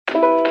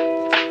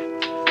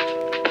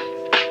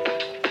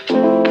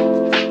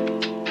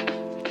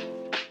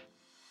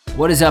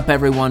What is up,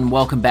 everyone?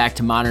 Welcome back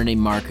to Modern Day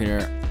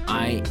Marketer.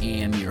 I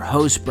am your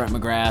host, Brett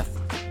McGrath.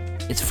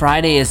 It's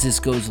Friday as this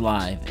goes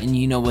live, and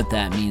you know what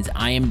that means.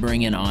 I am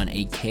bringing on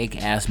a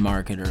kick-ass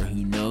marketer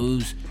who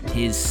knows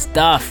his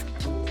stuff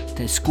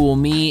to school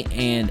me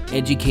and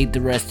educate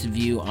the rest of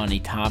you on a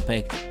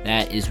topic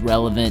that is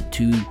relevant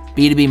to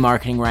B2B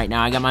marketing right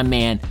now. I got my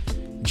man,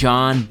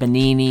 John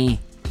Bonini.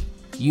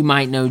 You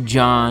might know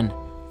John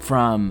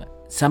from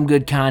Some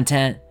Good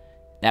Content,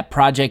 that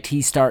project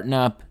he's starting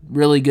up,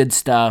 really good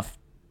stuff,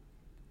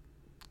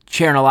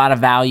 sharing a lot of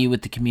value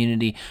with the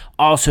community.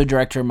 Also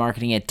director of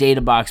marketing at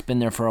Databox, been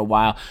there for a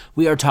while.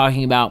 We are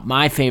talking about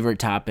my favorite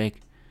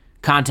topic,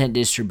 content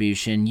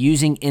distribution,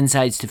 using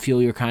insights to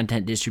fuel your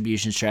content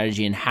distribution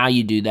strategy and how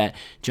you do that.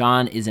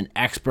 John is an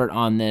expert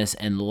on this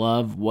and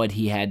love what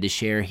he had to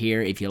share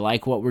here. If you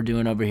like what we're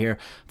doing over here,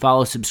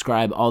 follow,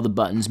 subscribe, all the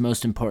buttons.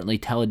 Most importantly,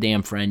 tell a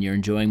damn friend you're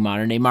enjoying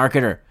Modern Day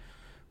Marketer.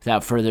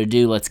 Without further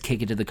ado, let's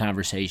kick it to the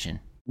conversation.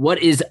 What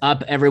is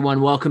up, everyone?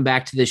 Welcome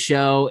back to the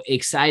show.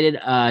 Excited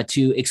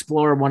to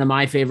explore one of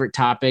my favorite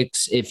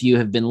topics. If you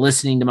have been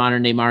listening to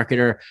Modern Day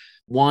Marketer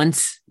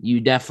once, you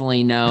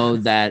definitely know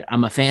that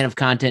I'm a fan of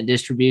content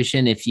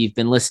distribution. If you've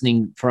been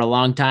listening for a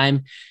long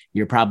time,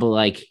 you're probably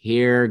like,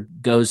 here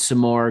goes some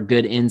more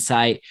good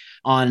insight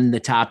on the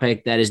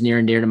topic that is near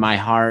and dear to my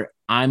heart.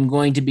 I'm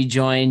going to be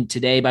joined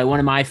today by one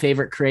of my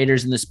favorite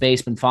creators in the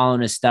space, been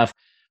following his stuff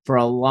for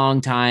a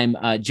long time,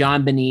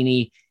 John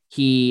Bonini.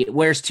 He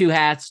wears two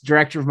hats,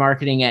 director of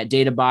marketing at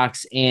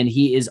Databox, and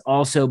he is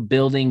also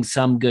building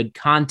Some Good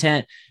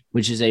Content,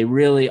 which is a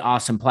really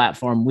awesome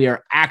platform. We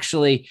are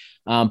actually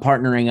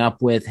partnering up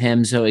with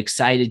him, so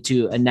excited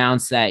to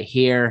announce that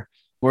here.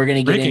 We're going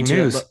to get breaking into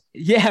news. It.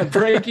 Yeah,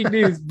 breaking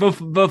news.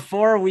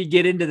 Before we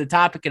get into the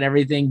topic and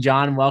everything,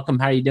 John, welcome.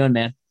 How are you doing,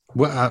 man?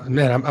 Well,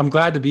 man, I'm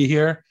glad to be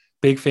here.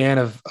 Big fan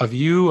of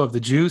you, of the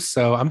juice.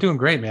 So I'm doing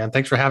great, man.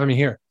 Thanks for having me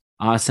here.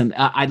 Awesome.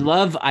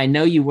 I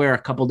know you wear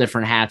a couple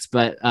different hats,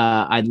 but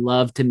I'd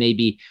love to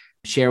maybe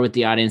share with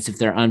the audience, if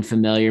they're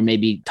unfamiliar,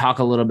 maybe talk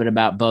a little bit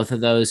about both of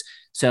those.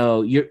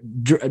 So you're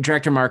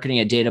director of marketing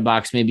at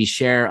Databox, maybe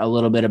share a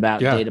little bit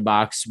about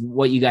Databox,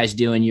 what you guys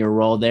do in your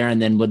role there,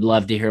 and then would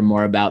love to hear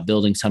more about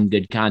building Some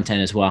Good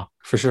Content as well.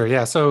 For sure.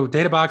 Yeah. So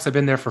Databox, I've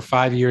been there for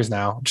 5 years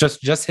now,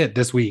 just hit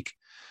this week,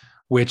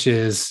 which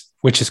is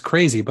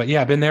crazy. But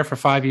yeah, I've been there for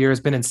 5 years,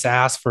 been in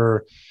SaaS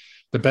for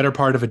the better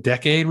part of a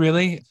decade,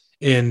 really,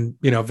 in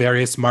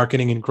various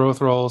marketing and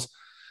growth roles,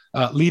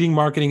 leading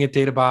marketing at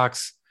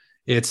Databox.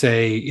 It's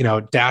a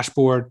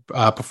dashboard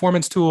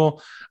performance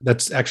tool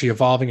that's actually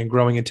evolving and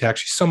growing into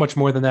actually so much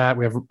more than that.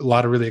 We have a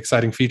lot of really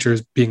exciting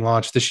features being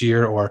launched this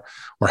year or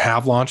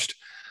have launched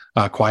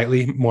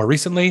quietly more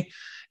recently.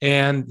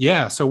 And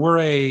yeah, so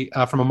we're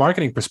from a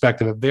marketing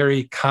perspective, a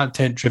very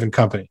content-driven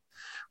company.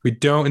 We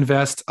don't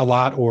invest a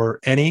lot or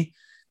any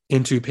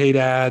into paid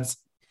ads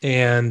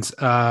and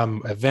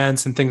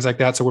events and things like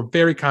that. So we're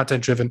very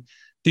content driven.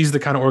 These are the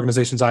kind of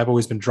organizations I've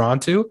always been drawn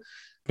to,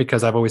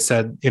 because I've always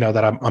said,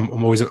 that I'm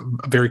always a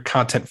very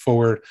content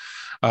forward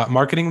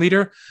marketing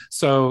leader.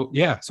 So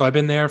yeah, so I've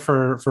been there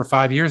for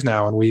 5 years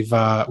now, and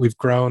we've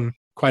grown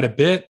quite a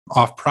bit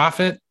off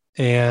profit.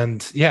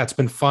 And yeah, it's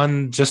been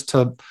fun just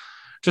to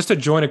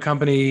join a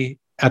company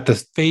at the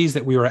phase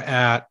that we were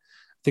at.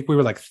 I think we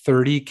were like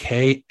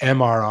 30K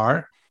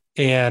MRR.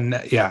 And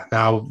yeah,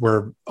 now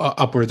we're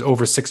upwards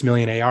over 6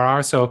 million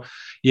ARR. So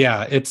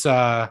yeah, it's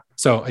I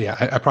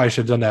probably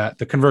should have done that.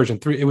 The conversion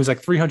it was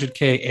like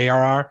 300K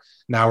ARR.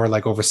 Now we're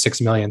like over 6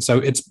 million. So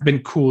it's been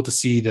cool to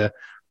see the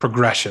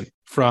progression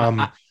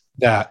from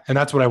that. And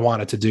that's what I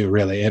wanted to do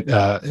really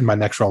in my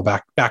next role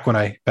back when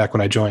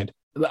I joined.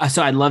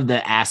 So I'd love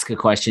to ask a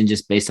question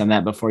just based on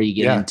that before you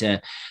get into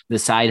the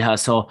side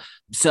hustle.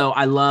 So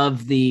I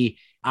love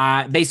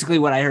basically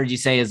what I heard you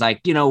say is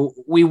like,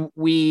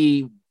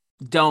 we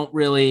don't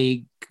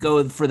really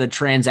go for the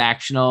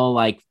transactional,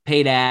 like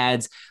paid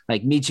ads,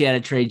 like meet you at a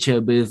trade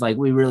show booth. Like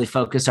we really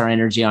focus our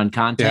energy on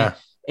content,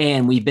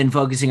 and we've been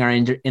focusing our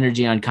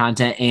energy on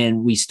content,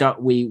 and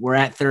we're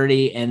at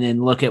 30 and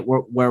then look at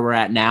where we're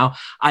at now.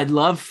 I'd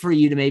love for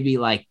you to maybe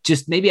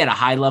at a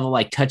high level,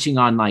 like touching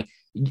on like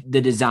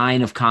the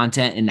design of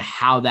content and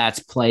how that's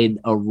played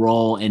a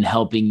role in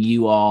helping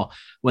you all,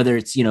 whether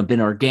it's, been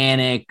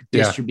organic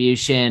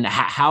distribution,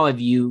 how have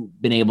you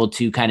been able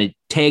to kind of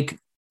take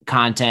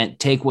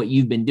what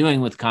you've been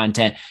doing with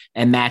content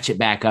and match it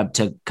back up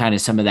to kind of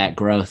some of that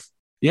growth?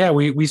 Yeah,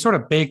 we sort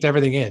of baked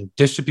everything in,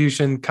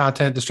 distribution,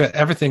 content,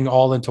 everything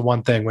all into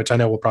one thing, which I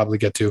know we'll probably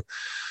get to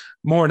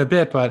more in a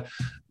bit. But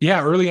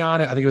yeah, early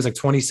on, I think it was like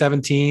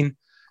 2017,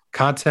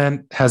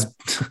 content has,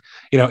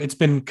 it's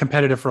been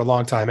competitive for a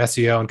long time,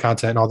 SEO and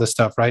content and all this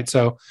stuff, right?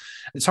 So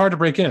it's hard to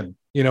break in,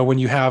 when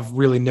you have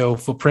really no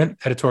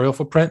editorial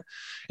footprint.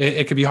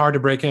 It could be hard to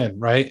break in,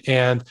 right?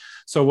 And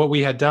so what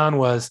we had done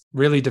was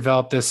really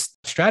develop this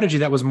strategy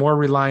that was more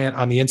reliant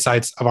on the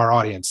insights of our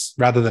audience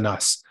rather than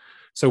us.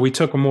 So we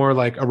took more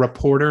like a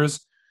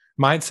reporter's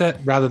mindset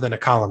rather than a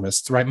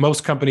columnist, right?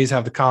 Most companies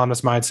have the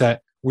columnist mindset.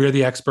 We're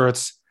the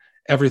experts.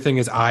 Everything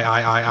is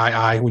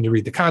I. When you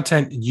read the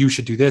content, you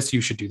should do this, you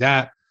should do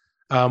that.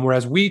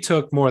 Whereas we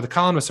took more of the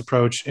columnist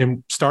approach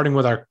and starting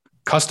with our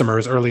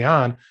customers early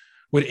on,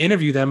 would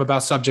interview them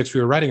about subjects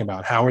we were writing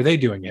about. How are they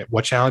doing it?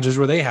 What challenges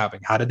were they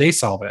having? How did they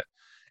solve it?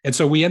 And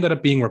so we ended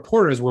up being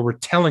reporters where we're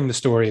telling the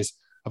stories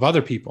of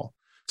other people.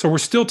 So we're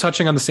still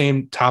touching on the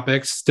same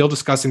topics, still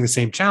discussing the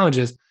same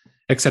challenges,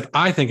 except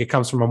I think it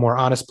comes from a more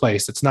honest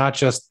place. It's not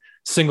just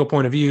single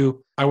point of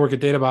view. I work at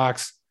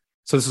Databox,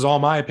 so this is all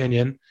my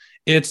opinion.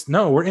 It's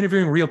no, we're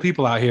interviewing real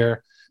people out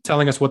here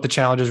telling us what the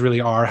challenges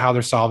really are, how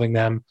they're solving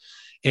them.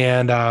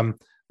 And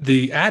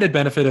the added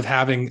benefit of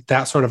having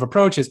that sort of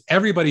approach is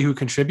everybody who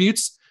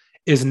contributes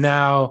is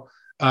now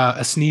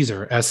a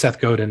sneezer, as Seth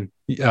Godin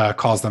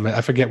calls them.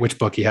 I forget which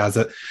book he has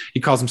it. He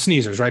calls them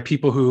sneezers, right?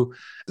 People who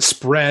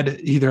spread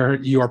either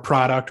your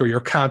product or your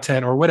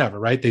content or whatever,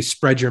 right? They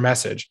spread your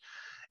message.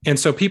 And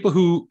so people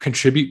who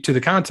contribute to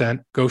the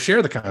content go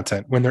share the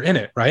content when they're in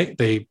it, right?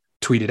 They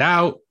tweet it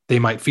out. They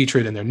might feature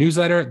it in their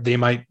newsletter. They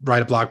might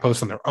write a blog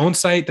post on their own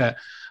site that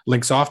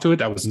links off to it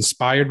that was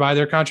inspired by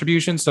their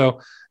contribution.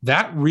 So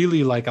that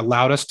really like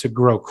allowed us to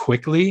grow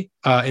quickly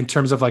in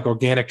terms of like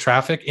organic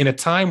traffic in a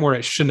time where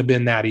it shouldn't have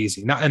been that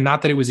easy.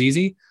 Not that it was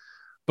easy,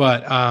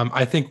 but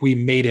I think we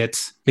made it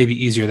maybe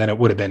easier than it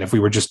would have been if we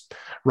were just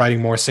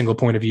writing more single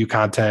point of view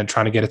content,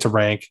 trying to get it to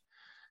rank.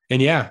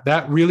 And yeah,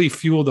 that really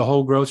fueled the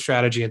whole growth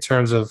strategy in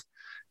terms of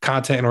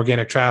content and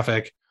organic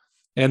traffic.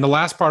 And the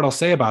last part I'll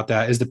say about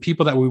that is the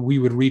people that we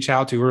would reach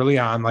out to early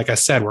on, like I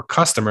said, were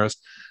customers,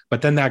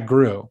 but then that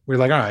grew. We're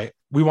like, all right,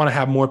 we want to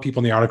have more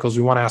people in the articles.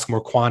 We want to ask more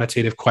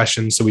quantitative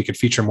questions so we could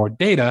feature more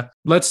data.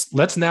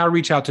 Let's now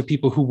reach out to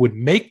people who would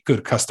make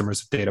good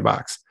customers of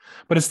Databox.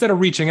 But instead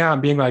of reaching out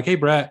and being like, hey,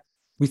 Brett,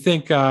 we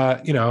think,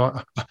 I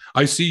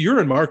see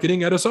you're in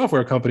marketing at a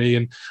software company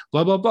and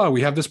blah, blah, blah.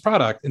 We have this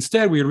product.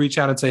 Instead, we would reach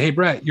out and say, hey,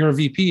 Brett, you're a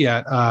VP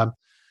at,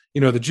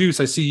 The Juice.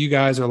 I see you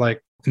guys are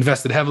like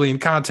invested heavily in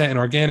content and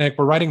organic.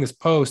 We're writing this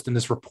post and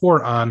this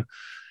report on,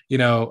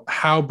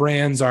 how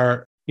brands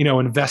are,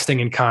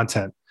 investing in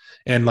content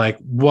and like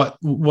what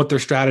their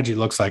strategy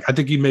looks like. I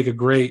think you'd make a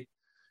great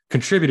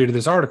contributor to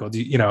this article.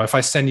 If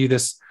I send you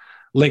this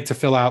link to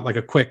fill out like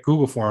a quick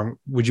Google form,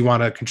 would you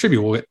want to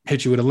contribute? We'll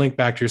hit you with a link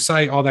back to your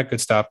site, all that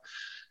good stuff.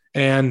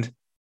 And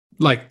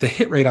like the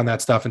hit rate on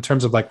that stuff in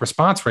terms of like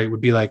response rate would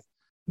be like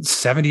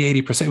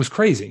 70, 80%. It was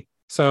crazy.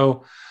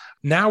 So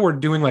now we're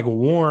doing like a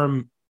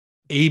warm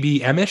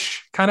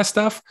ABM-ish kind of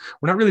stuff.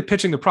 We're not really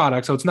pitching the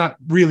product. So it's not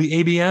really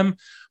ABM,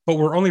 but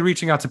we're only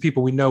reaching out to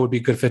people we know would be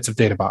good fits of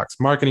Databox,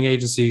 marketing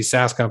agency,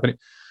 SaaS company.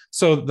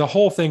 So the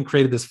whole thing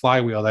created this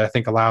flywheel that I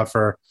think allowed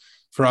for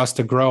us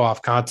to grow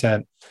off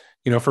content,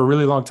 for a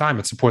really long time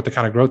and support the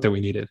kind of growth that we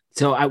needed.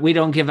 So we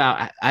don't give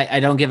out, I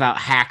don't give out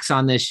hacks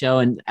on this show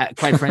and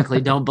quite frankly,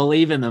 don't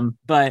believe in them,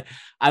 but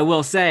I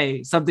will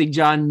say something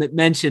John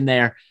mentioned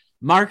there.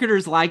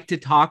 Marketers like to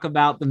talk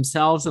about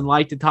themselves and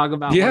like to talk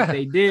about what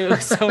they do.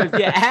 So if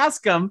you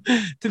ask them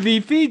to be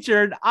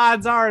featured,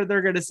 odds are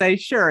they're going to say,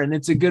 sure. And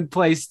it's a good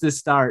place to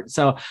start.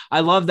 So I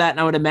love that. And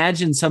I would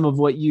imagine some of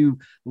what you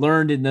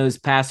learned in those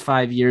past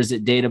 5 years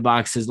at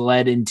Databox has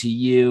led into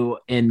you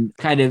and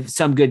kind of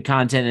some good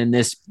content in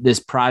this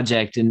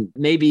project, and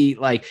maybe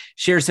like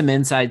share some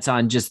insights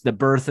on just the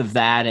birth of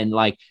that and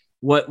like,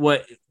 what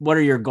are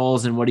your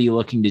goals and what are you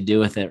looking to do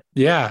with it?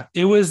 Yeah,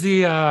 it was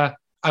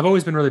I've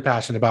always been really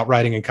passionate about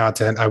writing and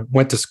content. I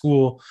went to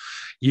school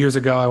years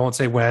ago. I won't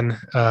say when,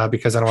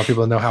 because I don't want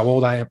people to know how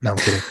old I am. No, I'm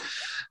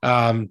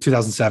kidding.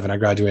 2007, I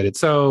graduated.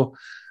 So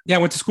yeah, I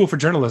went to school for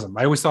journalism.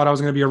 I always thought I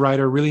was going to be a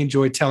writer, really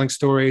enjoyed telling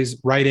stories,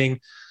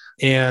 writing,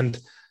 and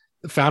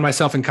found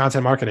myself in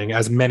content marketing,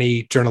 as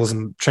many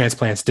journalism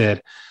transplants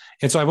did.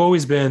 And so I've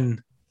always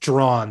been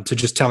drawn to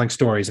just telling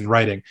stories and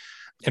writing,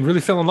 and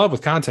really fell in love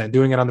with content,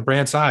 doing it on the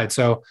brand side.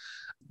 So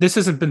this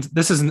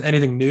isn't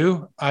anything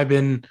new.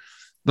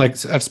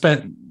 I've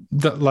spent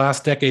the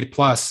last decade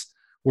plus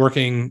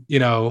working,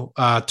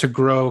 to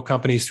grow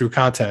companies through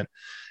content.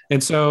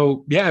 And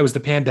so, yeah, it was the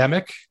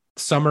pandemic,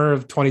 summer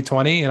of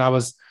 2020. And I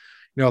was,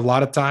 a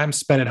lot of time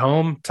spent at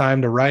home,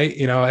 time to write,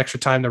 extra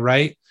time to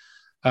write,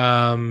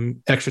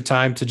 extra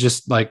time to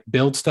just like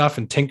build stuff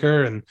and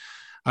tinker. And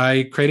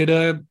I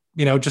created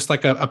just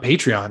like a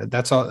Patreon.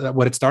 That's all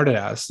what it started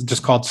as,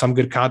 just called Some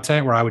Good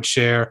Content, where I would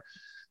share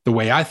the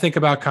way I think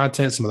about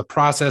content, some of the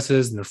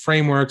processes and the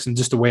frameworks, and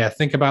just the way I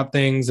think about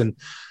things. And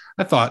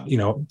I thought,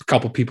 a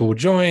couple people would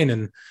join,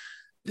 and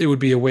it would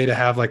be a way to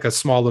have like a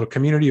small little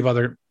community of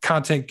other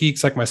content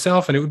geeks like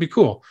myself, and it would be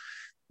cool.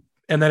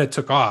 And then it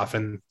took off.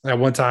 And at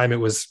one time it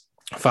was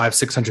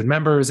 500-600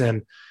 members.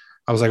 And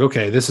I was like,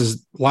 okay, this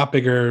is a lot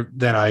bigger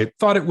than I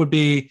thought it would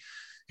be.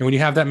 And when you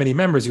have that many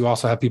members, you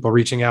also have people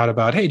reaching out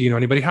about, hey, do you know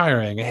anybody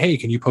hiring? Hey,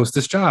 can you post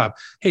this job?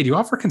 Hey, do you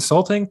offer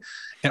consulting?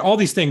 And all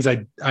these things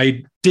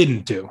I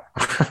didn't do,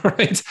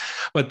 right?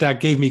 But that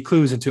gave me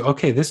clues into,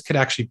 okay, this could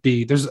actually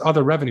be, there's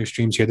other revenue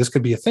streams here. This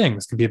could be a thing.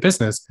 This could be a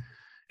business.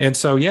 And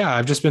so, yeah,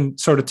 I've just been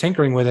sort of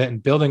tinkering with it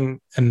and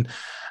building, and,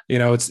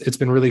 it's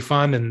been really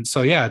fun. And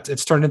so, yeah,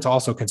 it's turned into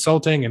also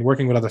consulting and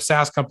working with other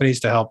SaaS companies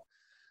to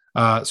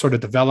help sort of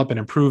develop and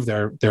improve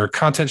their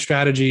content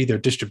strategy, their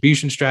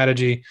distribution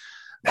strategy,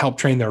 help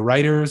train their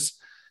writers.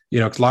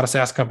 'cause a lot of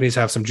SaaS companies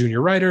have some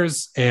junior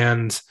writers,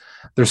 and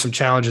there's some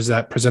challenges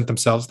that present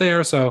themselves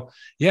there. So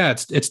yeah,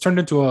 it's turned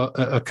into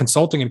a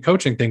consulting and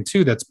coaching thing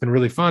too. That's been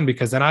really fun,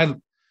 because then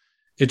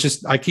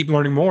I keep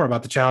learning more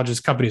about the challenges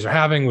companies are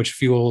having, which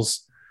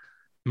fuels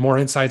more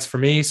insights for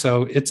me.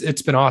 So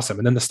it's been awesome.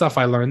 And then the stuff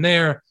I learned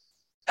there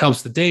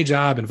helps the day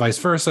job and vice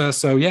versa.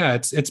 So yeah,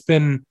 it's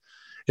been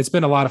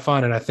a lot of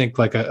fun. And I think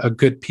like a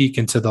good peek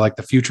into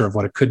the future of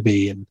what it could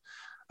be. And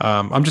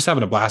I'm just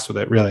having a blast with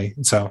it, really.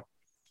 So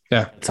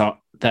yeah.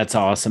 That's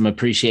awesome.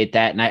 Appreciate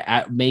that. And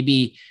I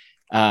maybe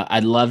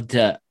I'd love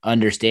to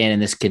understand,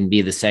 and this can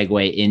be the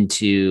segue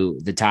into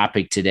the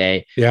topic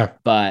today. Yeah.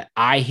 But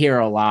I hear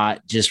a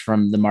lot just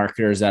from the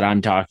marketers that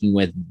I'm talking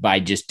with by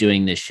just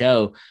doing this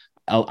show.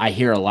 I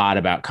hear a lot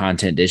about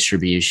content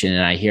distribution,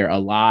 and I hear a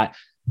lot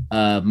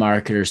of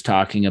marketers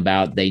talking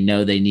about they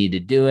know they need to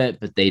do it,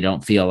 but they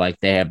don't feel like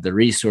they have the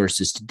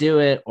resources to do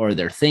it, or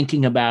they're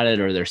thinking about it,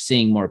 or they're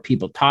seeing more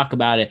people talk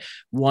about it,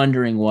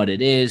 wondering what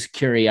it is,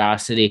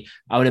 curiosity.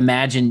 I would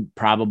imagine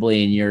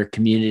probably in your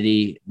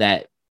community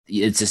that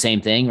it's the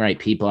same thing, right?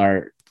 People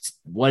are,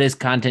 what is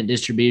content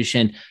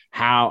distribution?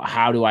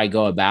 How do I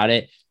go about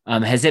it?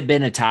 Has it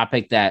been a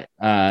topic that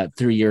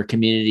through your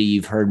community,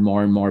 you've heard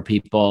more and more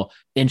people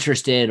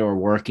interested or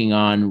working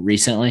on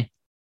recently?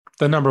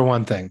 The number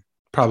one thing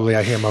probably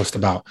I hear most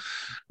about,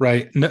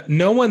 right?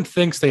 No one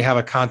thinks they have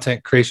a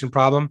content creation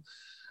problem,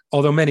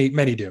 although many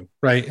do,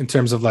 right? In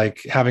terms of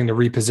like having to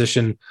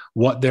reposition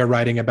what they're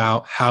writing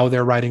about, how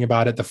they're writing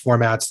about it, the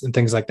formats and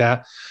things like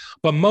that.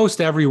 But most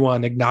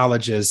everyone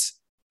acknowledges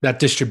that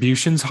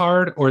distribution's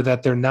hard, or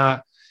that they're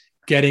not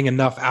getting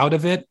enough out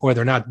of it, or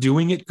they're not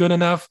doing it good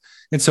enough.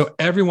 And so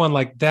everyone,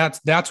 like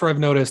that's where I've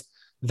noticed,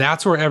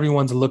 that's where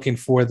everyone's looking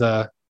for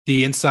the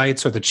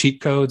insights or the cheat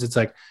codes. It's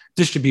like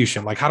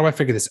distribution. Like, how do I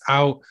figure this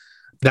out?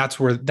 That's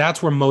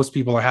where most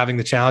people are having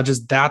the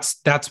challenges. That's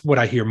what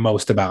I hear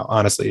most about,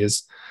 honestly,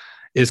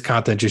 is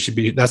content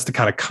distribution. That's the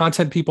kind of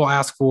content people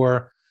ask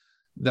for.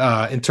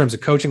 In terms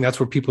of coaching, that's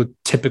where people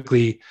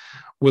typically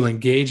will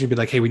engage and be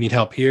like, hey, we need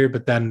help here.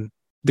 But then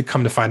they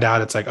come to find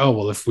out it's like, oh,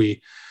 well,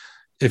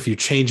 if you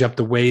change up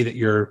the way that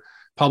you're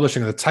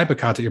publishing or the type of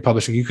content you're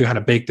publishing, you can kind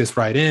of bake this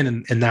right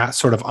in, and that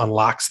sort of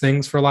unlocks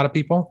things for a lot of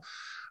people.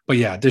 But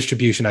yeah,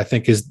 distribution, I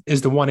think, is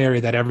the one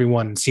area that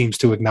everyone seems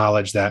to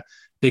acknowledge that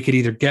they could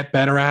either get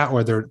better at,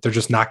 or they're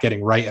just not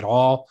getting right at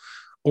all,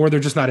 or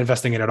they're just not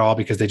investing in it at all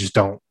because they just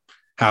don't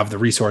have the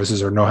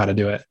resources or know how to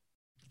do it.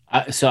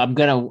 So I'm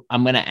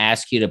gonna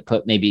ask you to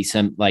put maybe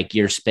some like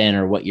your spin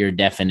or what your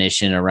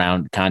definition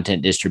around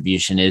content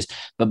distribution is.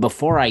 But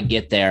before I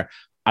get there,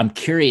 I'm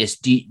curious.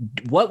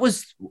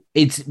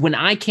 It's when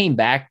I came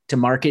back to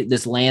market,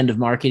 this land of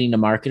marketing to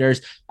marketers,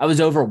 I was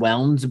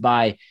overwhelmed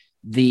by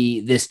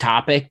this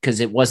topic because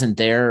it wasn't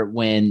there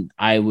when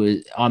I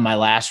was on my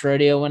last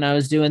rodeo when I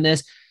was doing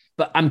this.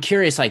 But I'm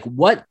curious, like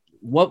what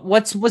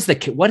has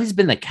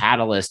been the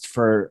catalyst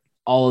for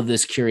all of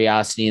this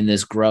curiosity and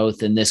this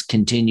growth and this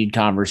continued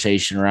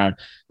conversation around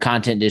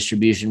content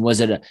distribution?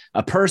 Was it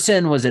a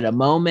person? Was it a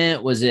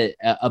moment? Was it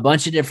a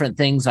bunch of different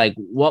things? Like,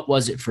 what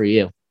was it for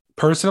you?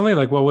 Personally,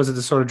 like what was it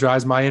that sort of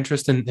drives my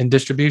interest in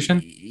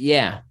distribution?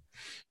 Yeah.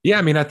 Yeah.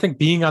 I mean, I think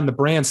being on the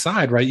brand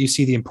side, right, you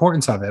see the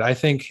importance of it. I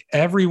think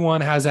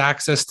everyone has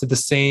access to the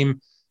same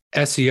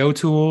SEO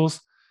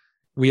tools.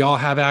 We all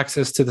have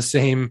access to the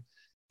same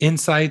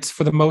insights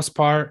for the most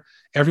part.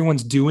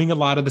 Everyone's doing a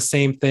lot of the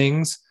same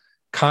things.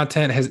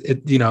 Content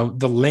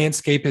the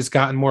landscape has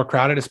gotten more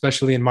crowded,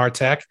 especially in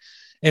MarTech.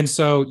 And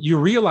so you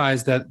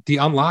realize that the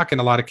unlock in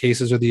a lot of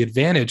cases, or the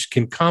advantage,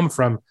 can come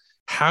from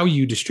how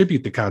you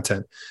distribute the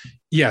content.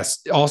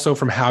 Yes, also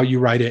from how you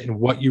write it and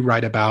what you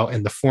write about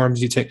and the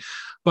forms you take,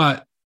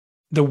 but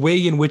the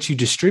way in which you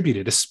distribute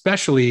it,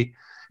 especially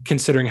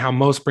considering how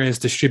most brands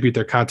distribute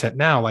their content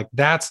now, like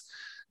that's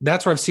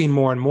where I've seen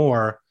more and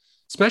more,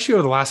 especially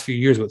over the last few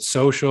years with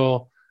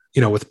social,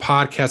 with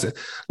podcasts,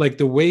 like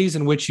the ways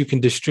in which you can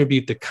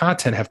distribute the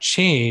content have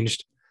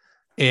changed,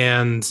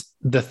 and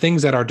the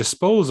things at our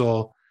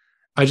disposal,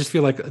 I just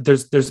feel like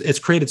it's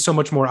created so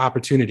much more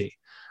opportunity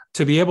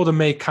to be able to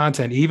make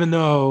content, even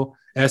though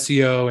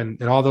SEO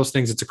and all those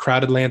things, it's a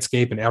crowded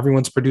landscape and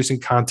everyone's producing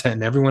content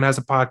and everyone has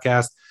a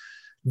podcast.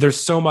 There's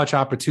so much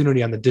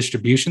opportunity on the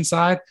distribution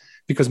side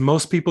because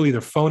most people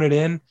either phone it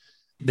in,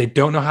 they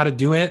don't know how to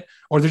do it,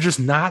 or they're just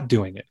not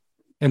doing it.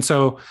 And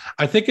so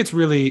I think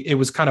it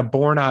was kind of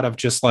born out of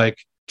just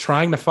like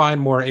trying to find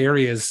more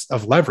areas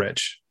of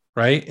leverage,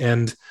 right?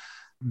 And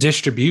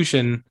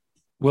distribution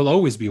will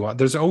always be one.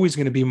 There's always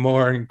going to be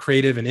more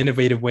creative and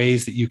innovative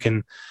ways that you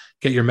can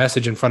get your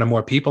message in front of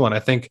more people. And I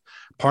think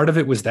part of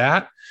it was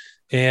that.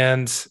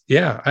 And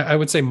yeah, I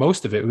would say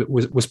most of it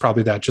was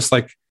probably that, just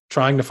like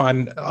trying to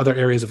find other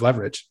areas of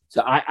leverage.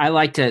 So I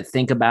like to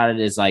think about it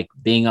as like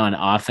being on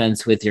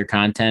offense with your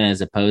content,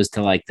 as opposed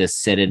to like this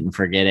sit it and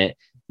forget it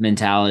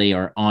mentality,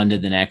 or on to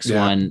the next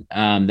one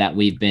that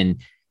we've been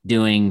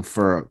doing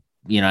for,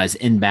 as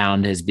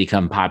inbound has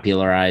become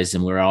popularized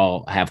and we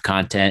all have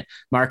content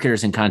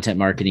marketers and content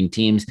marketing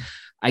teams.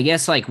 I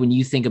guess like when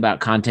you think about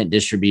content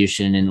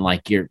distribution and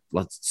like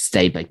let's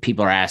say like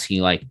people are asking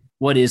you like,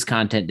 what is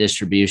content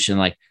distribution?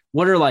 Like,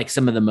 what are like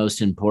some of the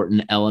most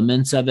important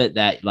elements of it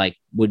that like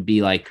would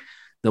be like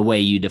the way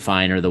you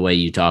define or the way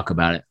you talk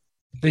about it?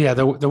 Yeah,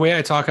 the way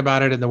I talk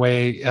about it and the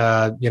way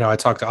I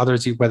talk to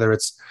others, whether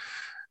it's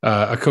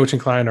a coaching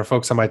client or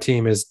folks on my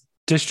team, is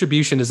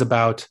distribution is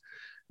about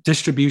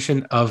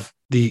distribution of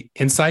the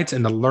insights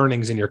and the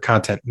learnings in your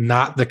content,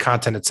 not the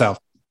content itself.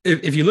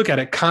 If you look at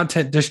it,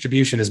 content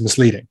distribution is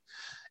misleading.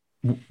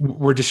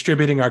 We're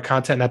distributing our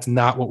content. That's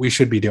not what we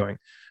should be doing.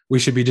 We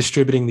should be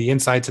distributing the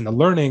insights and the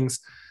learnings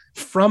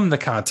from the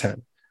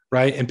content,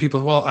 right? And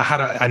people, well,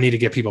 I need to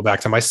get people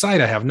back to my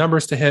site. I have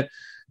numbers to hit,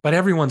 but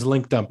everyone's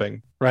link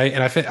dumping, right?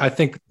 And I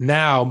think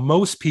now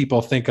most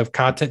people think of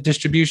content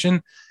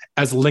distribution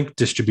as link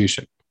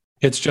distribution.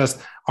 It's just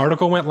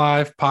article went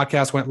live,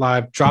 podcast went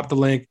live, drop the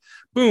link,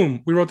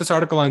 boom, we wrote this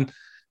article on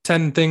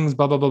 10 things,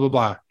 blah, blah, blah, blah,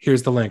 blah.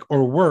 Here's the link.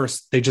 Or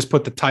worse, they just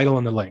put the title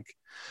and the link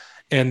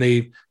and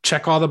they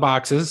check all the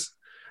boxes,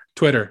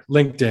 Twitter,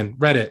 LinkedIn,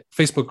 Reddit,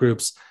 Facebook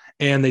groups,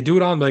 and they do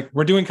it on like,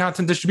 we're doing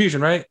content distribution,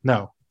 right?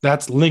 No,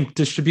 that's link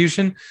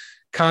distribution.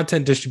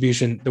 Content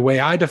distribution, the way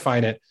I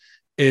define it,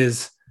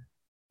 is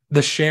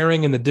the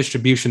sharing and the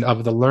distribution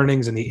of the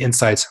learnings and the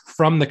insights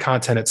from the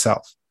content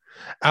itself,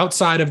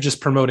 outside of just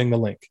promoting the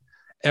link.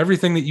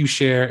 Everything that you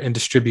share and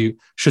distribute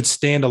should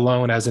stand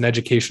alone as an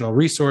educational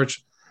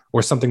resource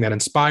or something that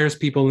inspires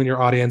people in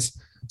your audience,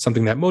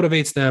 something that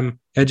motivates them,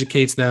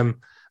 educates them,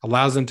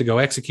 allows them to go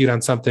execute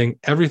on something.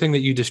 Everything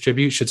that you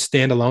distribute should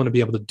stand alone to be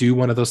able to do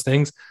one of those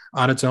things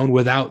on its own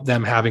without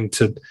them having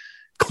to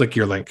click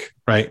your link,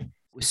 right?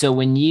 So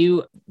when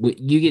you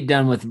get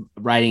done with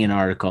writing an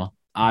article,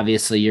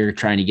 obviously you're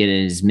trying to get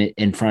it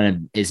in front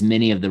of as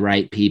many of the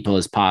right people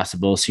as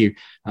possible. So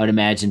I would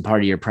imagine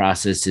part of your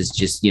process is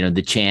just,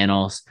 the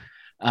channels.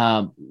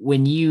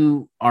 When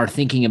you are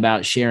thinking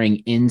about sharing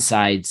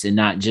insights and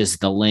not just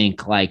the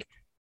link, like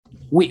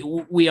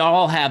we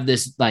all have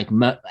this, like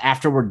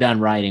after we're done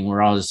writing,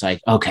 we're all just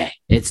like, okay,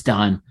 it's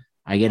done.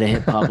 I get to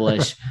hit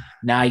publish.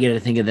 Now I get to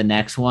think of the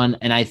next one.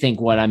 And I think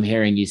what I'm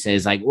hearing you say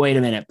is like, wait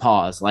a minute,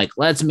 pause. Like,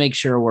 let's make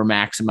sure we're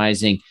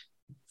maximizing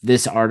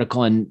this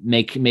article and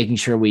making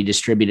sure we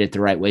distribute it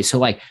the right way. So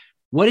like,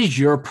 what is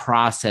your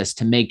process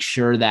to make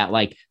sure that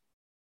like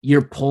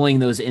you're pulling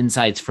those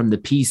insights from the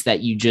piece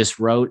that you just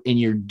wrote and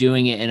you're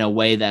doing it in a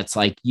way that's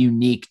like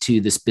unique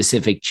to the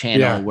specific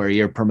channel where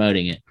you're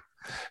promoting it?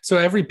 So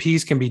every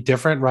piece can be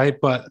different, right?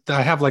 But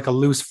I have like a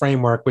loose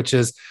framework, which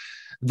is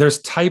there's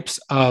types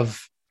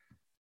of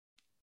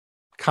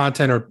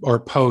content or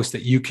post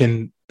that you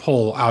can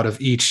pull out of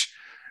each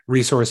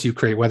resource you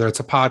create, whether it's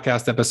a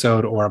podcast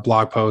episode or a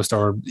blog post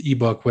or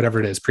ebook, whatever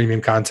it is,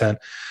 premium content.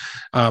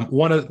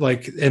 One of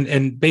like,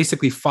 and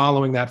basically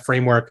following that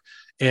framework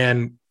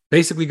and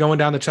basically going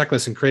down the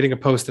checklist and creating a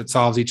post that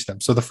solves each of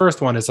them. So the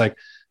first one is like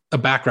a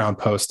background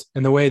post.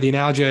 And the way the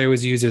analogy I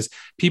always use is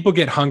people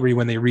get hungry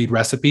when they read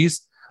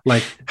recipes,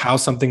 like how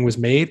something was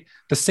made.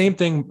 The same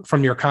thing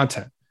from your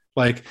content.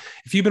 Like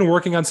if you've been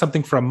working on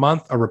something for a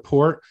month, a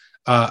report,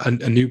 a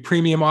new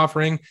premium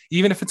offering,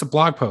 even if it's a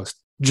blog post,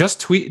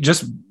 just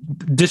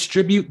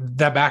distribute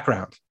that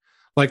background.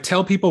 Like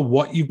tell people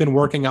what you've been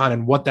working on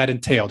and what that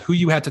entailed, who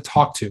you had to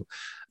talk to,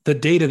 the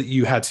data that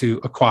you had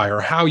to acquire,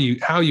 how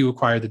you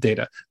acquired the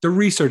data, the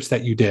research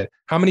that you did,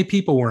 how many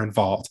people were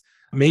involved,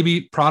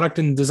 maybe product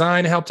and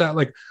design helped out,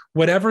 like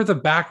whatever the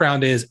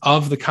background is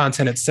of the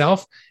content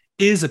itself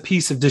is a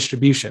piece of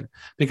distribution.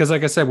 Because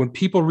like I said, when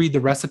people read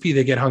the recipe,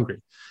 they get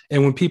hungry.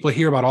 And when people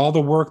hear about all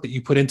the work that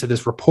you put into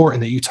this report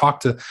and that you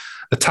talk to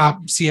the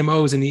top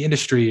CMOs in the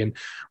industry and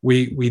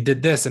we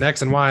did this and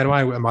X and Y and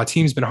Y, and my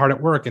team's been hard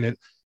at work, and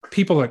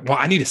people are like, well,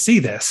 I need to see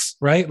this,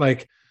 right?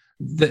 Like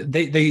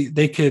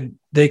they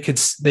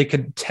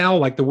could tell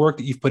like the work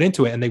that you've put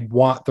into it and they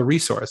want the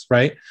resource,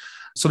 right?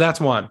 So that's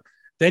one.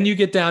 Then you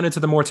get down into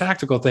the more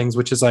tactical things,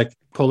 which is like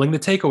pulling the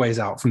takeaways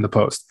out from the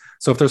post.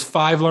 So if there's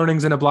 5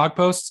 learnings in a blog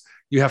post,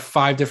 you have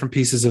 5 different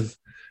pieces of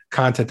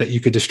content that you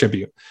could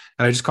distribute.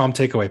 And I just call them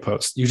takeaway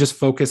posts. You just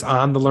focus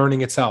on the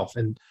learning itself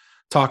and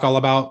talk all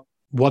about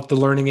what the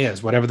learning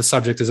is, whatever the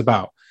subject is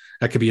about.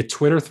 That could be a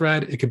Twitter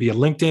thread. It could be a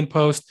LinkedIn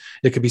post.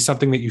 It could be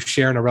something that you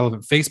share in a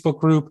relevant Facebook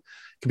group.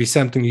 It could be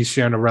something you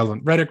share in a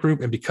relevant Reddit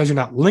group. And because you're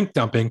not link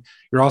dumping,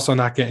 you're also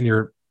not getting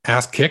your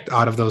ass kicked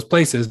out of those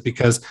places,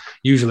 because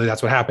usually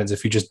that's what happens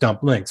if you just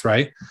dump links,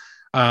 right?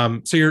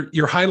 So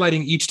you're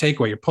highlighting each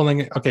takeaway. You're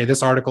pulling, okay,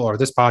 this article or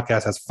this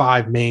podcast has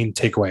 5 main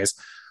takeaways.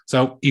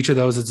 So each of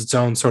those is its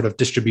own sort of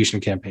distribution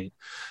campaign.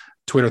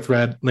 Twitter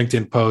thread,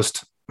 LinkedIn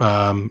post,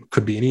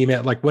 could be an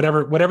email, like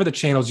whatever the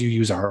channels you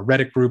use are, a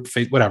Reddit group,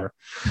 whatever,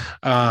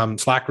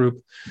 Slack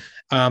group.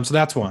 So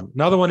that's one.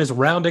 Another one is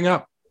rounding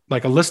up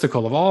like a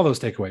listicle of all those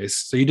takeaways.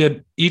 So you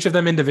did each of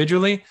them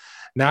individually.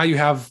 Now you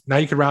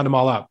can round them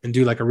all up and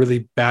do like a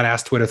really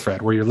badass Twitter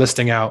thread where you're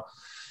listing out,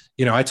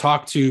 I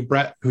talked to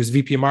Brett, who's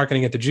VP of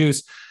marketing at The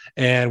Juice,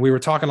 and we were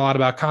talking a lot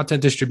about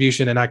content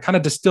distribution. And I kind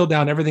of distilled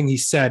down everything he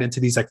said into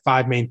these like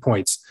 5 main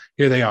points.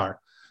 Here they are.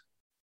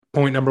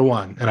 point number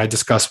one, and I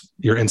discuss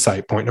your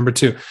insight, point number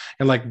two.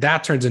 And like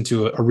that turns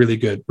into a really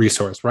good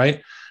resource,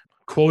 right?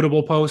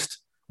 Quotable post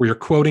where you're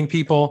quoting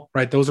people,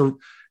 right? Those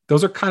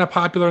are kind of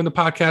popular in the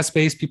podcast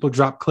space. People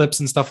drop clips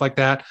and stuff like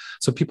that.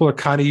 So people are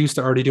kind of used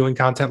to already doing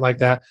content like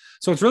that.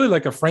 So it's really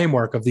like a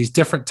framework of these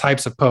different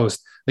types of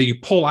posts that you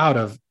pull out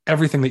of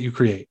everything that you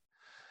create.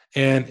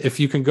 And if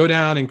you can go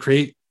down and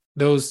create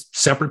those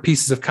separate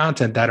pieces of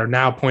content that are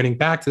now pointing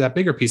back to that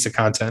bigger piece of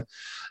content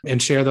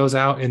and share those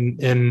out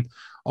in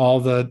all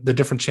the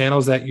different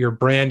channels that your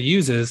brand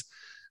uses,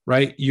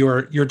 right?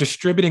 You're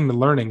distributing the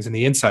learnings and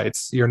the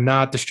insights. You're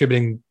not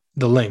distributing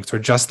the links or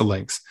just the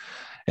links.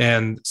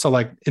 And so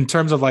like in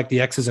terms of like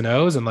the X's and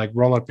O's and like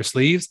roll up your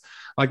sleeves,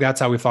 like that's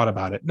how we thought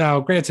about it. Now,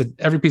 granted,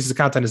 every piece of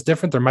content is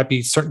different. There might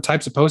be certain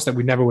types of posts that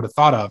we never would have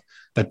thought of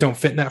that don't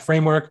fit in that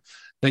framework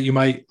that you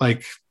might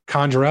like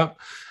conjure up.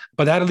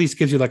 But that at least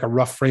gives you like a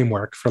rough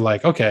framework for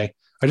like, okay,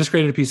 I just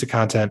created a piece of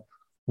content.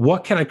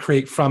 What can I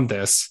create from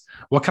this?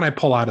 What can I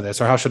pull out of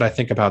this? Or how should I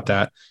think about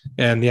that?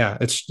 And yeah,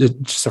 it's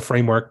just a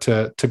framework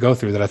to go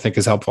through that I think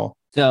is helpful.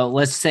 So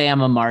let's say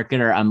I'm a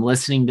marketer. I'm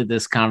listening to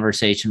this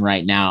conversation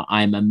right now.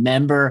 I'm a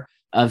member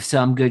of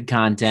Some Good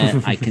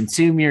Content. I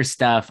consume your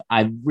stuff.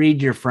 I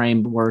read your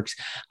frameworks.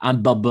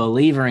 I'm a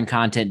believer in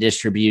content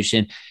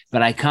distribution,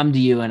 but I come to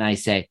you and I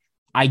say,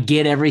 I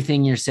get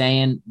everything you're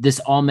saying. This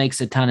all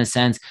makes a ton of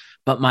sense,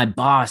 but my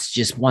boss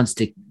just wants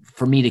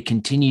for me to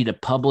continue to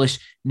publish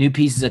new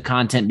pieces of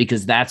content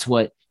because that's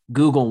what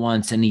Google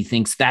wants. And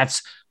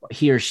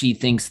he or she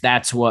thinks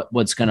that's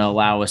what's going to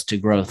allow us to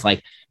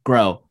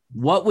grow.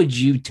 What would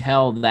you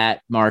tell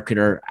that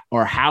marketer,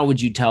 or how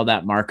would you tell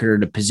that marketer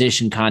to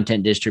position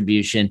content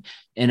distribution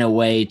in a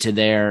way to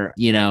their,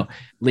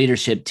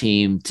 leadership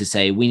team to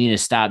say, we need to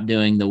stop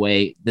doing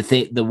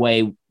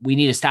we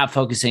need to stop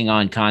focusing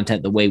on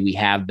content the way we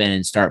have been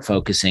and start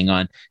focusing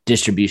on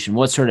distribution?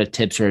 What sort of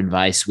tips or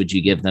advice would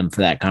you give them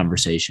for that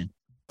conversation?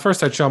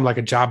 First, I'd show them like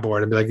a job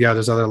board and be like, yeah,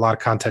 there's a lot of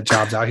content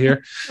jobs out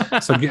here.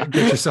 So get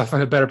yourself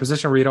in a better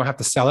position where you don't have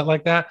to sell it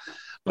like that.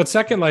 But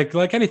second,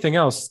 like anything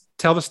else,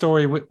 tell the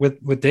story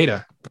with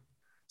data.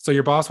 So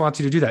your boss wants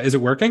you to do that. Is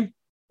it working?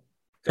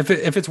 If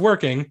it's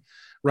working,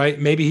 right?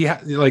 Maybe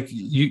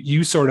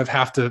you sort of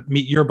have to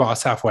meet your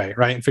boss halfway,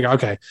 right? And figure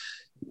out, okay,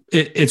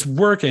 it's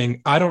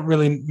working. I don't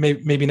really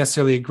maybe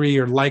necessarily agree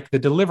or like the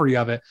delivery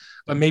of it,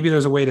 but maybe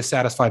there's a way to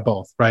satisfy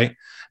both, right?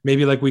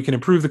 Maybe like we can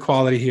improve the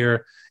quality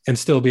here and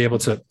still be able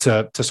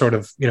to sort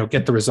of,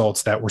 get the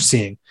results that we're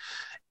seeing.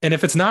 And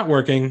if it's not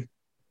working,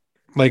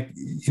 like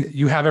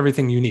you have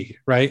everything you need,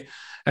 right?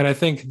 And I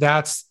think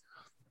that's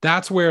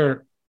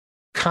where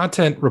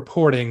content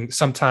reporting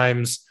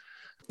sometimes,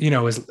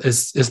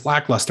 is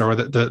lackluster, or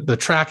the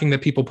tracking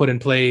that people put in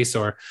place,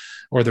 or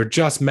they're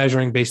just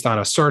measuring based on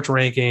a search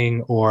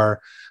ranking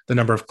or the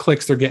number of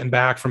clicks they're getting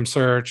back from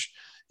search,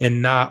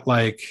 and not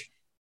like,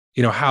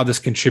 how this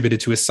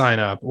contributed to a sign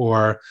up,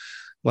 or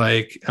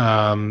like,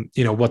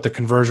 what the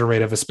conversion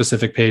rate of a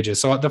specific page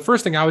is. So the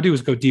first thing I would do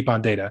is go deep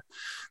on data.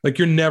 Like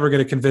you're never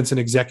going to convince an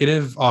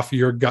executive off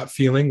your gut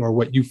feeling or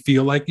what you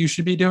feel like you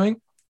should be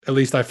doing. At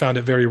least I found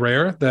it very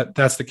rare that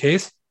that's the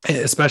case,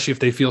 especially if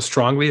they feel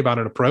strongly about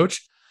an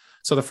approach.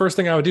 So the first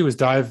thing I would do is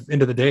dive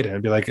into the data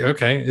and be like,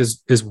 okay,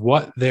 is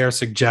what they're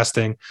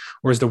suggesting,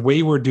 or is the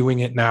way we're doing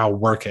it now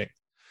working?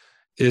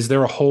 Is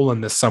there a hole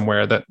in this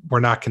somewhere that we're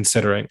not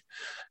considering,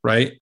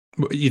 right?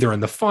 Either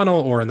in the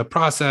funnel or in the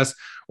process,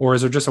 or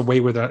is there just a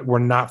way where we're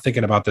not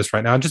thinking about this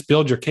right now? And just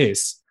build your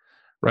case,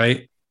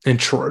 right? And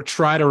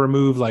try to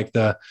remove like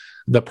the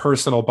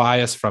personal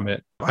bias from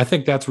it. I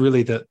think that's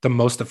really the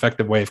most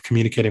effective way of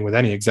communicating with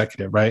any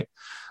executive, right?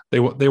 They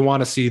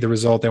want to see the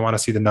result. They want to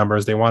see the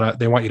numbers. They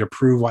want you to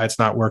prove why it's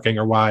not working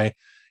or why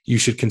you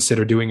should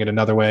consider doing it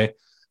another way.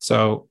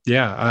 So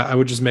yeah, I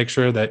would just make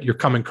sure that you're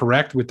coming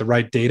correct with the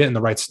right data and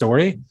the right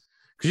story,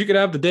 because you could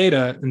have the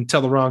data and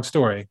tell the wrong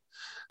story,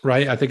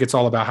 right? I think it's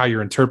all about how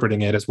you're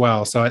interpreting it as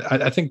well. So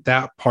I think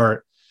that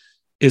part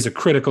is a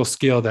critical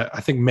skill that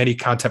I think many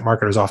content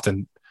marketers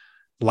often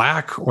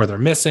lack, or they're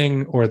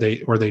missing, or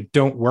they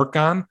don't work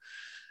on.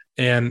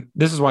 And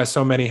this is why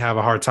so many have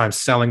a hard time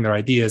selling their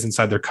ideas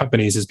inside their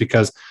companies, is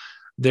because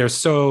they're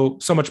so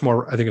much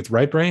more, I think it's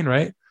right brain,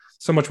 right?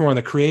 So much more on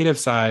the creative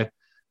side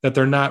that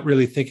they're not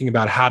really thinking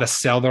about how to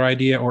sell their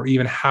idea, or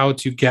even how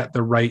to get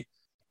the right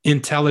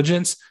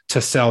intelligence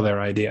to sell their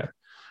idea.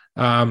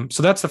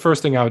 So that's the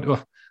first thing I would, like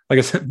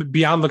I said,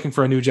 beyond looking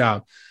for a new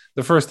job,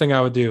 the first thing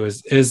I would do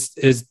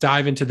is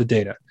dive into the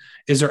data.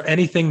 Is there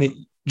anything that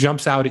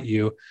jumps out at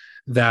you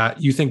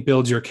that you think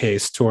builds your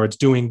case towards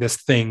doing this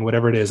thing,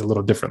 whatever it is, a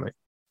little differently?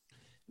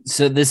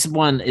 So this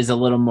one is a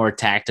little more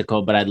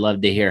tactical, but I'd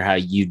love to hear how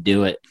you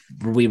do it.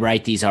 We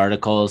write these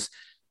articles.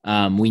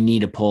 We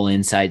need to pull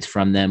insights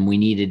from them. We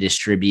need to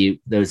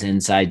distribute those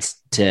insights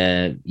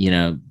to,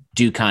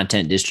 do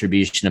content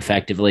distribution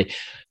effectively.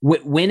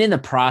 When in the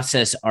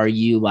process are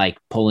you like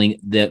pulling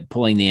the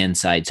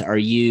insights? Are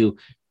you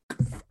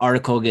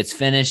article gets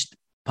finished,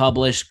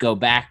 published, go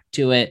back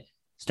to it,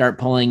 start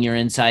pulling your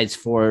insights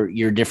for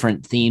your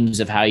different themes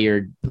of how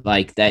you're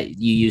like that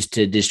you use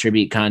to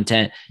distribute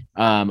content?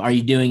 Are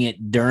you doing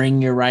it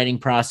during your writing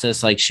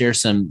process? Like share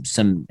some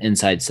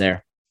insights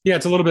there. Yeah,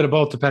 it's a little bit of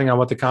both depending on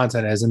what the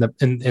content is.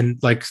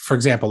 And like, for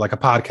example, like a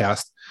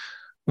podcast,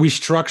 we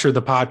structure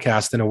the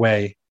podcast in a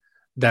way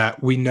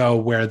that we know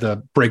where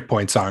the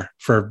breakpoints are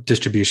for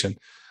distribution.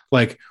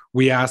 Like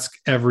we ask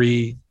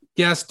every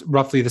guest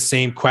roughly the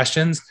same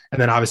questions.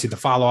 And then obviously the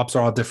follow-ups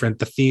are all different.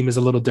 The theme is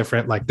a little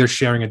different. Like they're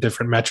sharing a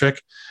different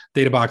metric.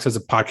 Databox has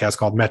a podcast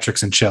called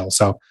Metrics and Chill.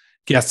 So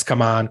guests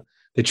come on,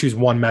 they choose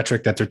one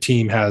metric that their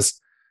team has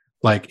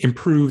like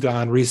improved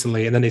on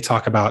recently. And then they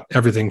talk about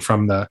everything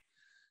from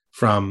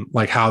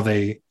like how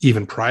they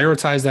even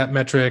prioritize that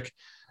metric,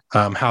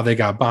 how they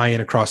got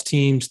buy-in across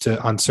teams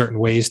on certain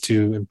ways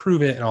to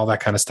improve it and all that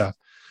kind of stuff.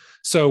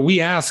 So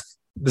we ask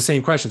the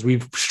same questions.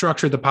 We've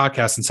structured the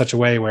podcast in such a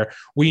way where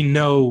we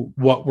know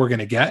what we're going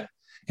to get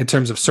in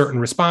terms of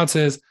certain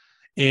responses,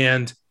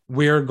 and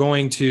we're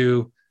going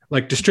to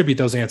like distribute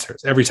those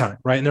answers every time,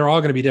 right? And they're all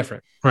going to be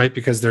different, right?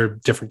 Because they're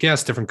different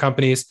guests, different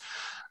companies.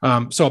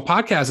 So a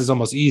podcast is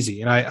almost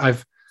easy. And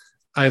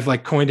I've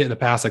like coined it in the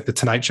past, like the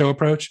Tonight Show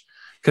approach,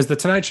 because the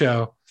Tonight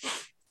Show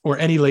or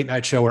any late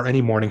night show or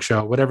any morning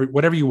show,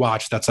 whatever you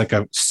watch, that's like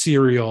a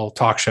serial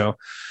talk show.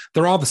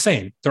 They're all the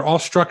same. They're all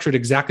structured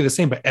exactly the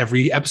same, but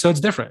every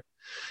episode's different.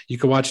 You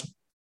could watch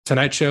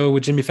Tonight Show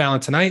with Jimmy Fallon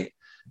tonight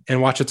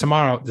and watch it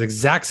tomorrow. The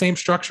exact same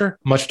structure,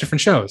 much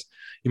different shows.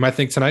 You might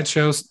think tonight's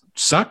show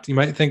sucked. You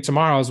might think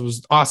tomorrow's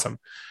was awesome.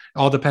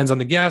 All depends on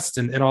the guest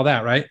and all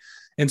that, right?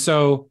 And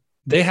so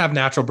they have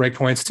natural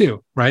breakpoints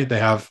too, right? They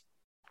have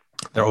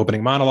their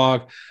opening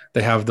monologue.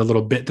 They have the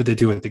little bit that they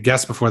do with the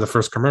guest before the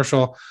first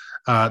commercial.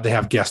 They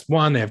have guest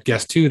one, they have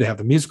guest two, they have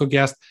the musical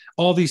guest.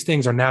 All these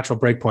things are natural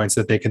breakpoints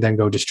that they can then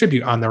go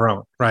distribute on their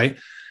own, right?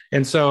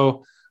 And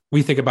so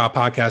we think about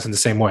podcasts in the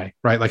same way,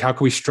 right? Like how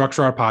can we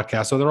structure our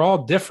podcast? So they're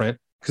all different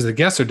because the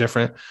guests are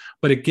different,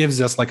 but it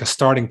gives us like a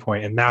starting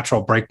point and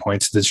natural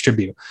breakpoints to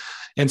distribute.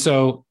 And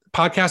so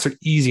podcasts are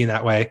easy in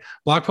that way.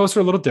 Blog posts are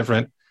a little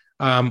different.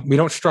 We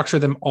don't structure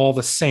them all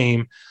the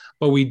same,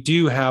 but we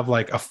do have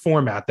like a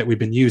format that we've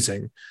been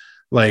using,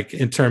 like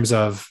in terms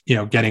of,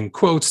 getting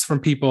quotes from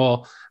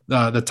people,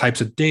 the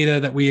types of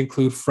data that we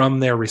include from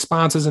their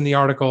responses in the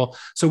article.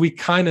 So we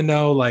kind of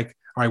know like,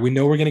 all right, we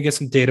know we're going to get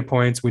some data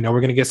points. We know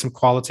we're going to get some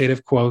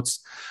qualitative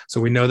quotes.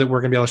 So we know that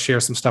we're going to be able to share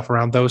some stuff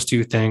around those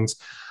two things.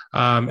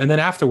 And then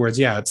afterwards,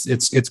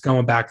 it's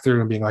going back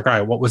through and being like, all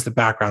right, what was the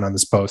background on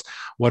this post?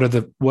 What are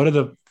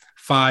the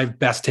 5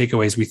 best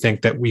takeaways we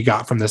think that we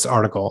got from this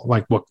article?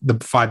 Like what the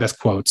 5 best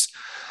quotes,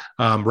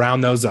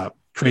 round those up,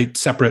 create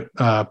separate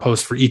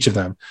posts for each of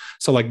them.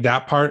 So like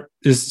that part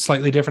is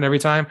slightly different every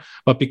time,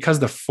 but because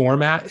the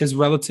format is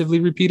relatively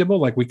repeatable,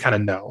 like we kind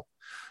of know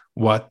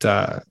what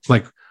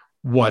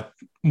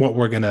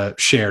we're going to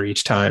share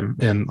each time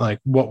and like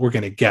what we're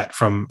going to get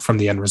from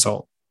the end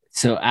result.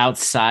 So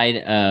outside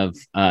of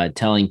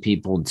telling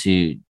people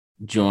to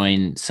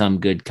join some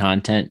good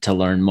content to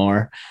learn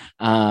more,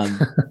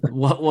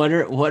 what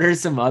are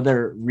some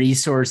other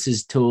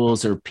resources,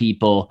 tools, or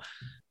people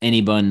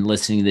anyone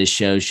listening to this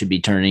show should be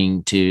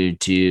turning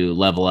to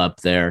level up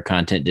their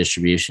content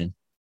distribution?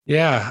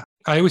 Yeah.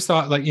 I always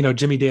thought like,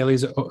 Jimmy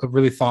Daly's a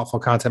really thoughtful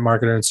content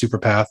marketer in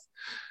Superpath,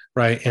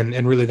 right?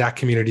 And really that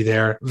community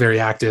there, very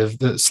active,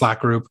 the Slack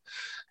group.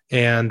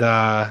 And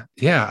I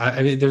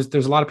mean,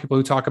 there's a lot of people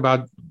who talk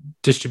about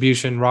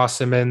distribution. Ross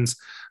Simmons,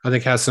 I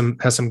think has some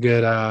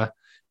good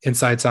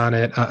insights on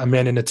it.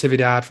 Amanda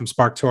Natividad from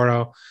Spark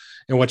Toro,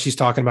 and what she's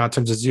talking about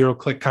in terms of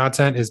 0-click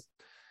content is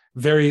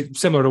very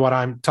similar to what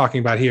I'm talking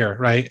about here,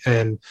 right?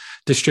 And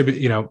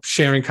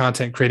sharing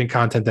content, creating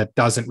content that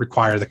doesn't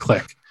require the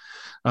click,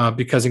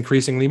 because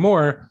increasingly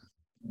more,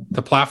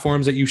 the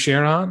platforms that you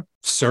share on,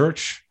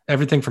 search,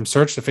 everything from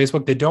search to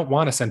Facebook, they don't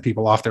want to send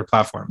people off their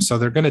platform, so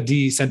they're going to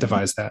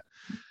de-incentivize that.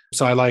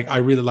 So I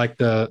really like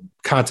the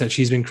content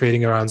she's been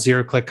creating around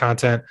 0-click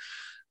content.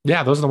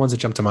 Yeah, those are the ones that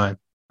jump to mind.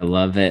 I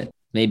love it.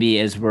 Maybe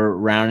as we're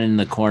rounding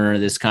the corner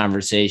of this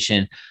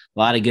conversation, a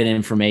lot of good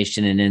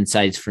information and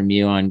insights from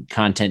you on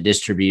content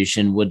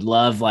distribution. Would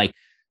love like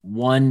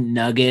one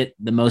nugget,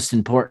 the most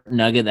important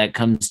nugget that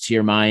comes to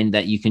your mind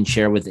that you can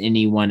share with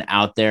anyone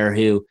out there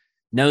who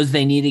knows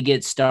they need to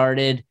get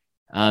started,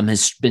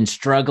 has been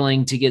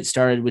struggling to get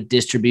started with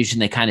distribution.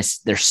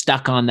 They're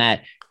stuck on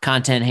that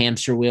content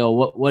hamster wheel.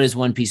 What is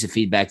one piece of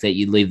feedback that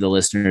you'd leave the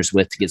listeners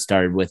with to get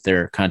started with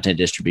their content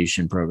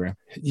distribution program?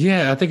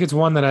 Yeah, I think it's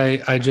one that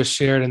I just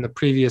shared in the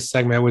previous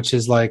segment, which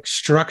is like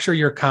structure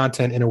your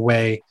content in a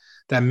way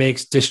that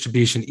makes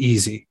distribution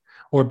easy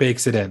or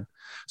bakes it in.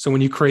 So when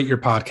you create your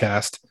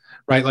podcast,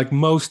 right, like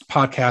most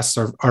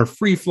podcasts are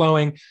free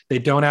flowing. They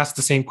don't ask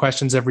the same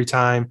questions every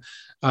time.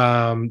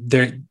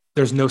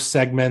 There's no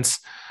segments,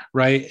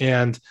 right?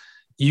 And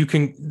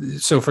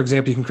for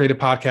example, you can create a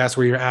podcast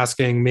where you're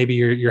asking, maybe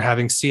you're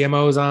having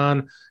CMOs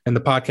on, and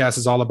the podcast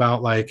is all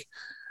about like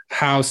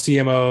how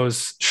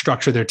CMOs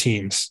structure their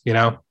teams.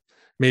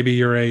 Maybe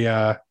you're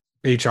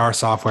HR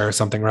software or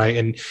something, right?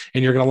 And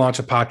you're going to launch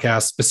a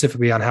podcast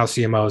specifically on how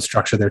CMOs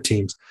structure their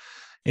teams.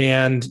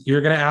 And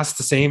you're going to ask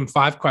the same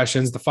 5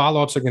 questions. The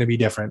follow-ups are going to be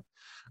different,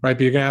 right?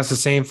 But you're going to ask the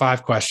same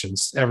 5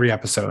 questions every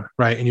episode,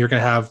 right? And you're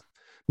going to have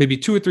maybe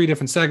 2 or 3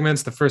 different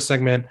segments. The first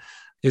segment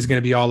is going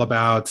to be all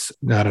about,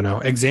 I don't know,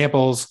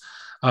 examples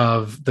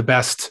of the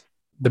best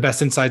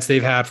insights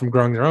they've had from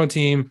growing their own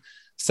team.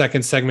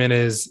 Second segment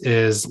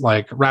is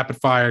like rapid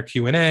fire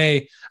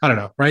Q&A. I don't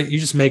know, right? You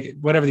just make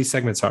whatever these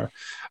segments are.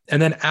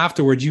 And then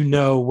afterward,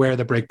 where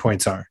the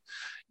breakpoints are.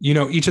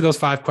 Each of those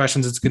 5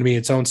 questions, it's going to be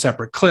its own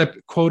separate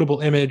clip,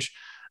 quotable image,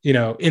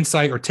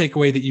 insight or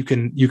takeaway that you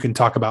can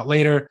talk about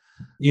later.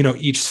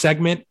 Each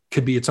segment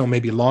could be its own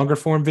maybe longer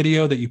form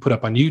video that you put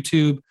up on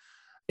YouTube.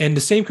 And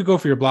the same could go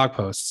for your blog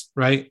posts,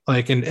 right?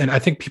 Like, and I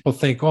think people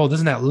think, oh,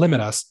 doesn't that limit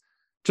us?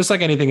 Just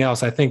like anything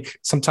else, I think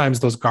sometimes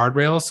those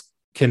guardrails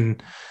can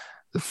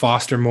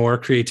foster more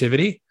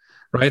creativity,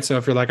 right? So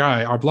if you're like, all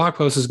right, our blog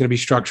post is going to be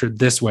structured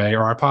this way,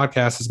 or our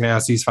podcast is going to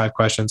ask these 5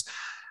 questions,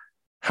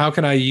 how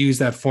can I use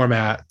that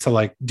format to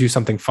like do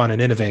something fun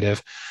and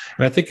innovative?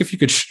 And I think if you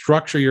could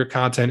structure your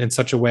content in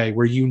such a way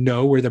where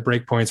where the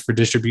breakpoints for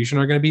distribution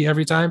are going to be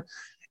every time,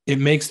 it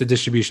makes the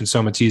distribution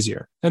so much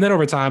easier. And then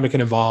over time, it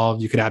can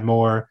evolve. You can add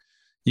more.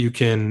 You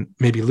can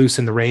maybe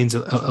loosen the reins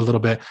a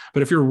little bit.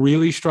 But if you're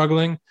really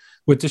struggling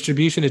with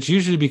distribution, it's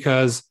usually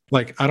because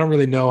like, I don't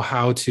really know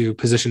how to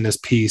position this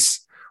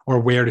piece or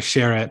where to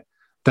share it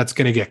that's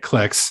going to get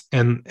clicks.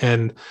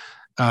 And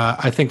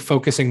I think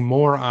focusing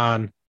more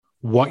on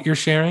what you're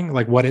sharing,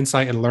 like what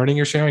insight and learning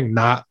you're sharing,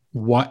 not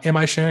what am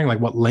I sharing, like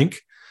what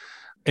link,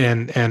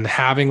 and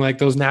having like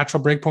those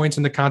natural breakpoints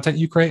in the content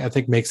you create, I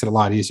think makes it a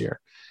lot easier.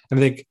 And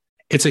I think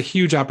it's a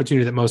huge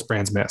opportunity that most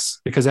brands miss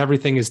because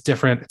everything is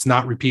different. It's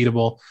not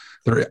repeatable.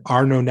 There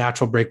are no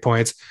natural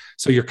breakpoints.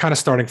 So you're kind of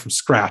starting from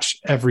scratch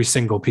every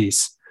single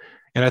piece.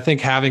 And I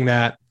think having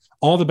that,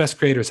 all the best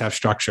creators have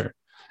structure.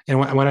 And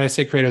when I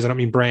say creators, I don't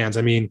mean brands.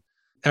 I mean,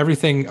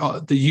 everything,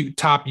 the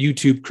top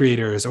YouTube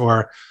creators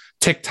or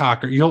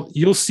TikTok, or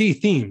you'll see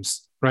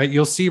themes, right?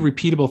 You'll see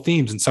repeatable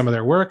themes in some of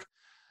their work.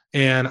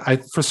 And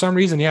for some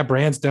reason,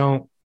 brands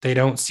don't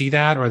see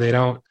that, or they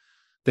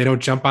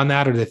don't jump on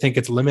that, or they think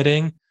it's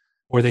limiting,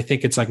 or they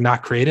think it's like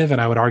not creative. And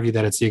I would argue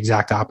that it's the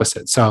exact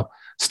opposite. So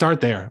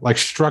start there, like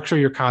structure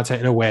your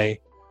content in a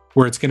way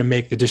where it's going to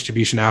make the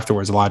distribution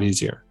afterwards a lot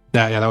easier.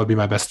 That would be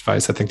my best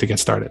advice, I think, to get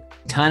started.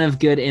 Ton of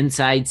good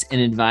insights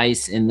and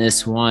advice in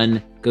this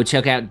one. Go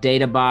check out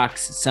Databox,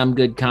 some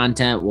good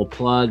content. We'll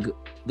plug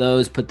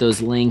those, put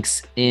those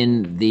links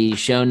in the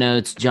show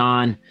notes.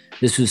 John,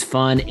 this was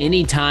fun.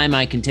 Anytime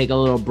I can take a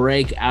little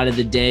break out of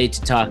the day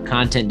to talk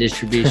content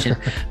distribution,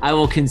 I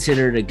will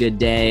consider it a good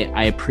day.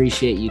 I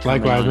appreciate you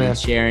coming on and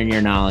sharing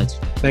your knowledge.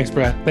 Thanks,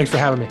 Brett. Thanks for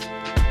having me.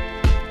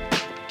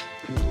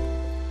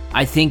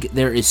 I think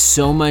there is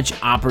so much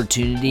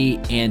opportunity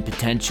and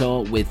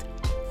potential with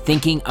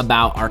thinking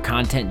about our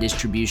content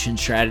distribution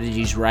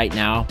strategies right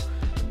now.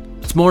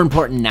 It's more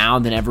important now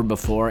than ever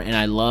before, and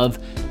I love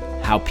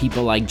how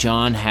people like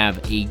John have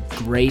a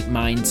great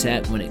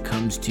mindset when it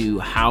comes to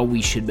how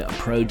we should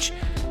approach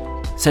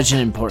such an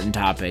important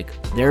topic.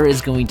 There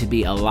is going to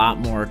be a lot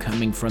more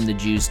coming from the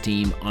Juice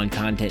team on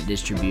content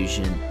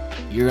distribution.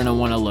 You're going to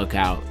want to look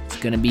out. It's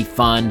going to be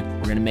fun.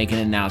 We're going to make an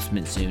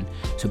announcement soon.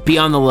 So be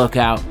on the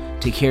lookout.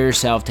 Take care of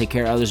yourself. Take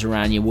care of others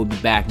around you. We'll be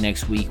back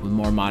next week with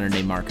more Modern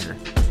Day Marketer.